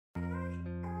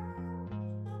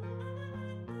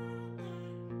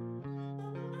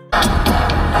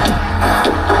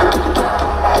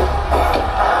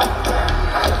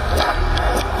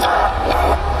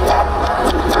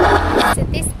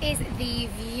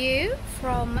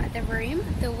from the room.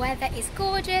 The weather is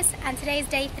gorgeous and today is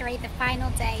day 3, the final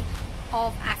day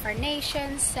of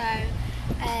Afronation, so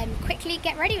quickly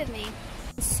get ready with me.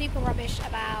 I'm super rubbish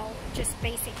about just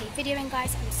basically videoing,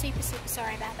 guys. I'm super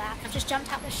sorry about that. I've just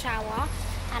jumped out the shower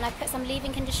and I've put some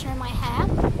leave-in conditioner in my hair,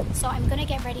 so I'm gonna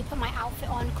get ready, put my outfit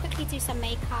on, quickly do some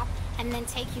makeup, and then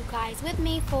take you guys with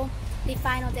me for the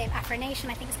final day of Afronation.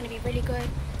 I think it's gonna be really good.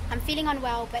 I'm feeling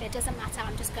unwell, but it doesn't matter.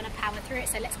 I'm just gonna power through it.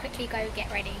 So let's quickly go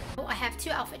get ready. I have 2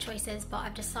 outfit choices, but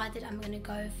I've decided I'm gonna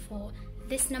go for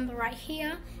this number right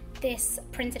here, this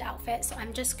printed outfit. So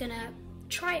I'm just gonna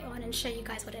try it on and show you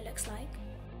guys what it looks like.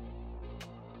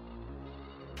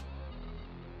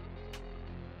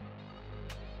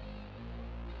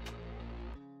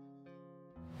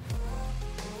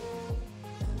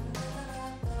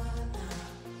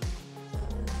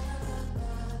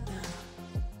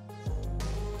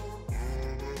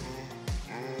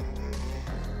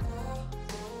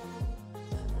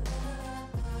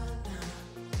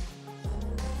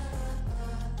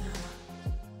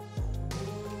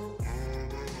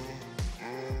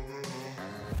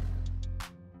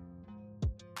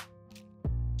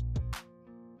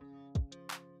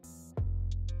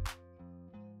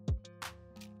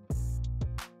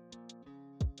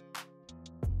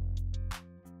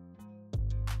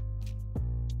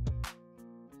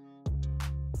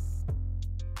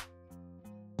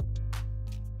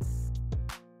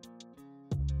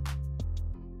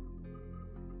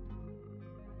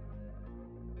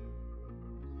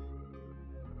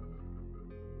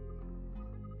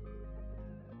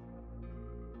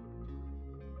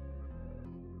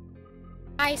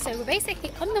 Hi, so we're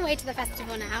basically on the way to the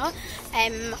festival now.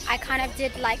 I kind of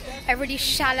did like a really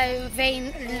shallow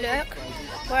vein look,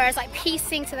 whereas like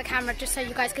piecing to the camera just so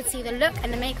you guys could see the look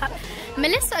and the makeup.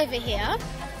 Melissa over here,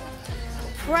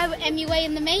 pro MUA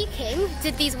in the making,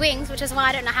 did these wings, which is why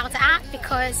I don't know how to act,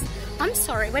 because I'm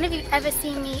sorry, when have you ever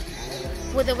seen me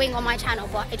with a wing on my channel?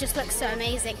 But it just looks so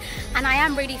amazing and I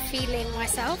am really feeling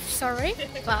myself, sorry,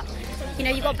 but you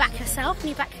know, you got to back yourself and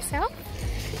you back yourself.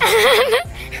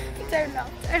 don't know.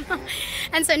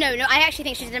 And so no, I actually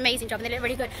think she did an amazing job and they look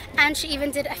really good. And she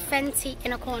even did a Fenty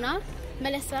inner corner.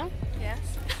 Melissa? Yes.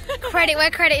 Credit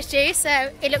where credit's due,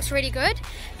 so it looks really good.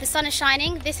 The sun is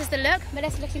shining. This is the look.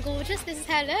 Melissa looking gorgeous. This is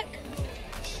her look.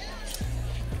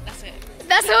 That's it.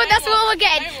 That's all we're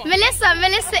getting.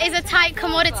 Melissa is a tight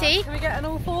commodity. Can we get an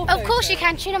all 4 Of course you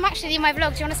can. Tune, I'm actually in my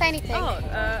vlog. Do you want to say anything?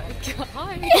 Hi.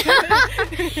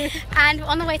 And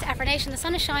on the way to Afronation, the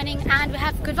sun is shining and we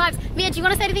have good vibes. Mia, do you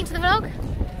want to say anything to the vlog?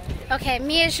 Okay,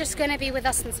 Mia's just going to be with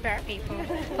us in spirit, people.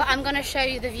 But I'm going to show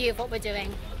you the view of what we're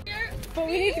doing. But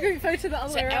we need the group photo the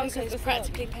other way around. Elsa is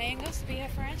practically paying us to be her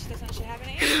friend. She doesn't actually have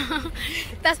any.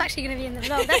 That's actually going to be in the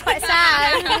vlog. That's quite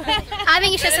sad. I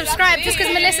think you should subscribe just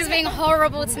because Melissa's being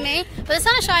horrible to me. But the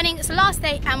sun is shining. It's the last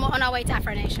day and we're on our way to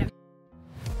Afronation.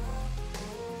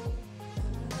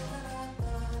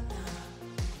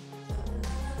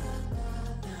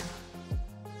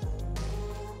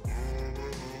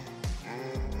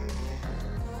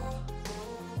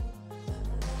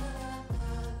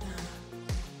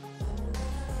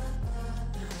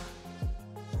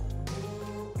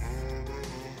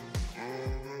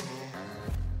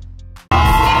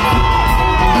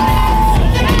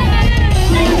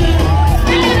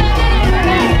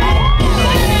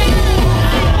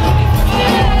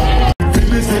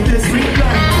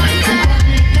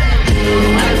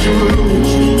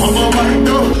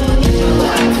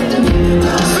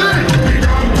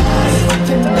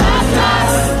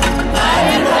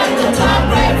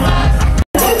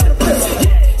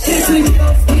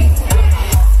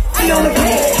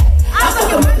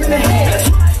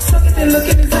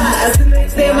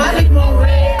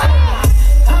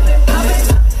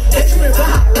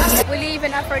 We're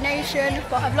leaving Afronation,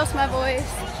 but I've lost my voice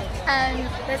and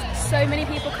there's so many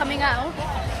people coming out.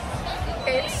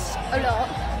 It's a lot.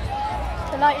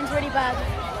 The lighting's really bad.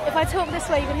 If I talk this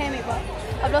way you can hear me, but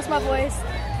I've lost my voice.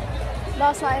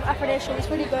 Last night of Afronation was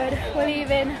really good. We're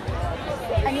leaving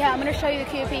and yeah, I'm going to show you the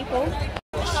queue of people.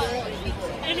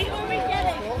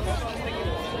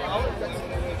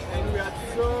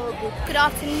 Good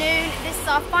afternoon. This is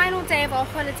our final day of our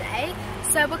holiday.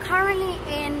 So we're currently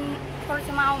in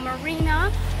Portugal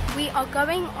Marina. We are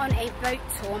going on a boat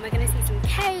tour and we're going to see some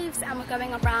caves and we're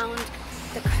going around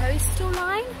the coastal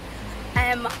line.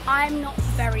 I'm not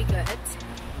very good at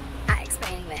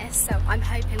explaining this, so I'm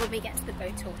hoping when we get to the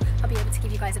boat tour I'll be able to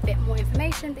give you guys a bit more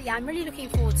information. But yeah, I'm really looking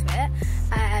forward to it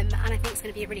and I think it's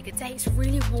going to be a really good day. It's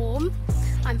really warm.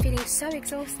 I'm feeling so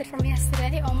exhausted from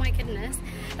yesterday. Oh my goodness,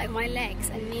 like my legs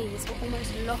and knees were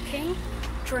almost locking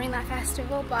during that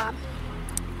festival, but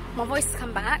My voice has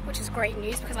come back, which is great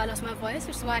news because I lost my voice,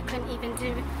 which is why I couldn't even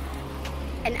do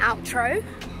an outro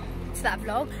to that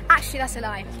vlog. Actually, that's a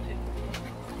lie.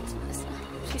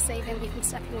 She's saving me from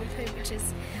stepping on poo, which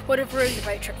would have ruined the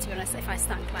boat trip, to be honest, if I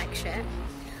stunk like shit.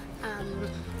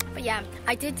 But yeah,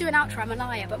 I did do an outro, I'm a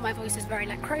liar, but my voice is very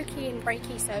like croaky and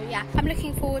breaky, so yeah, I'm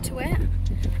looking forward to it,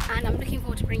 and I'm looking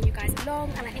forward to bringing you guys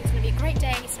along, and I think it's going to be a great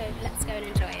day, so let's go and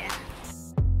enjoy it.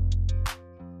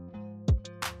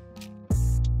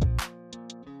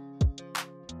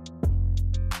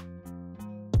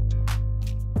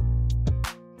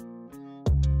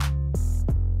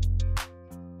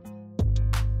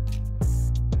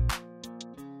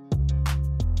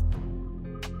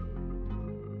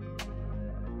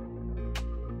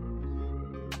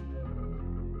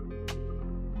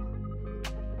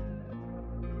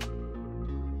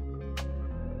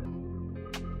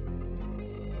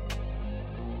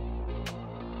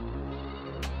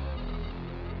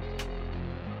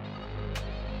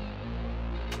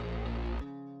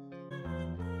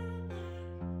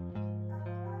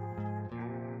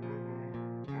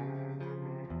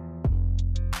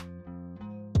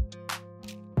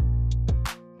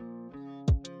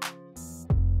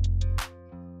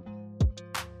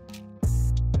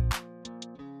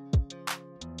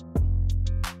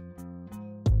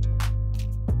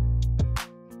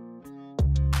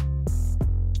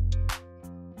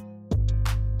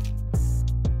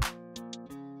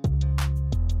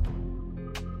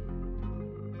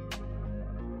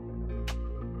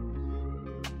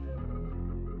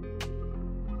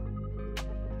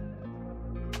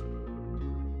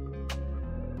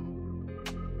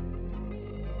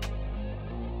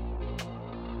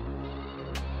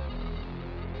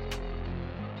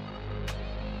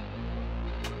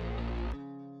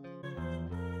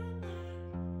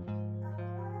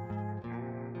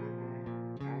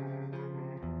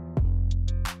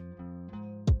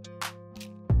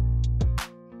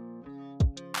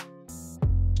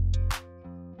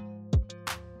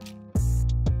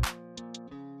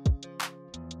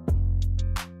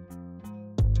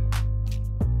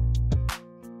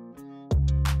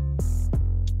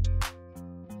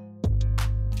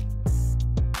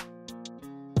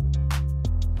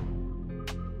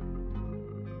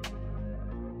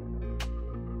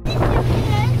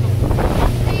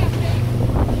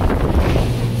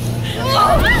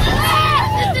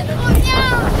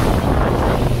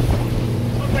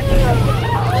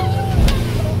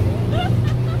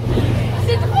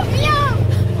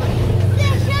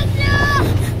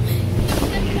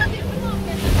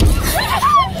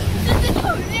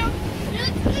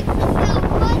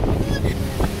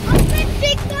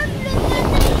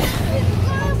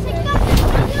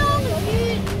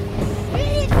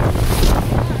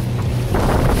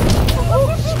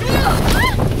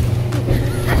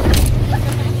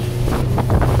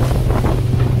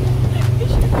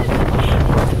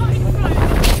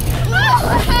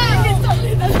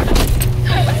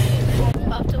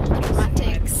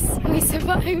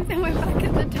 Then we're back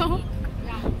at the dock.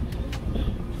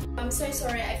 I'm so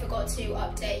sorry I forgot to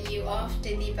update you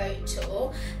after the boat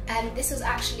tour. This was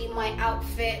actually my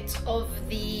outfit of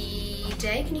the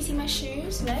day. Can you see my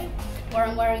shoes? No? Where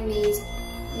I'm wearing these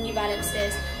New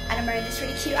Balances and I'm wearing this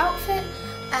really cute outfit.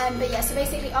 But yeah, so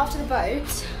basically after the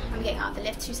boat, I'm getting out of the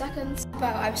lift, 2 seconds.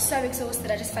 But I was so exhausted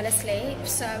I just fell asleep.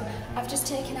 So I've just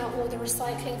taken out all the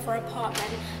recycling for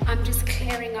apartment. I'm just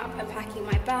clearing up and packing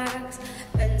my bags.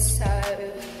 And so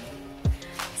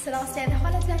it's the last day of the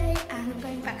holiday and I'm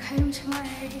going back home tomorrow.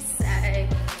 So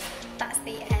that's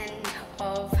the end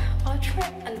of our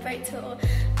trip and the boat tour.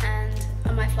 And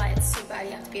on my flight it's super early,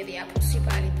 I have to be at the airport super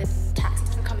early. The taxi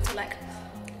doesn't come until like,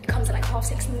 it comes at like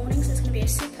 6:30 in the morning, so it's gonna be a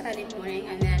super early morning,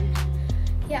 and then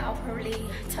yeah, I'll probably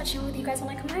touch in with you guys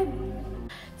when I come home.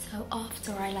 So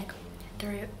after I like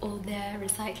throw all the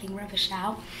recycling rubbish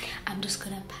out, I'm just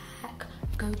gonna pack,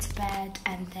 go to bed,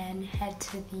 and then head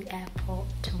to the airport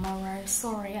tomorrow.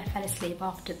 Sorry, I fell asleep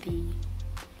after the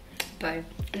boat,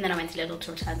 and then I went to Lidl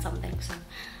to return something, so I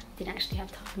didn't actually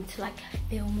have time to like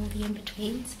film all the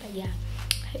in-betweens. But yeah,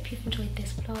 I hope you've enjoyed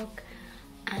this vlog,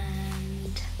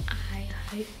 and I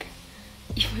hope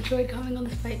you've enjoyed coming on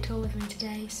this boat tour with me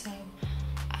today. So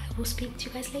I will speak to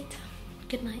you guys later.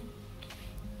 Good night.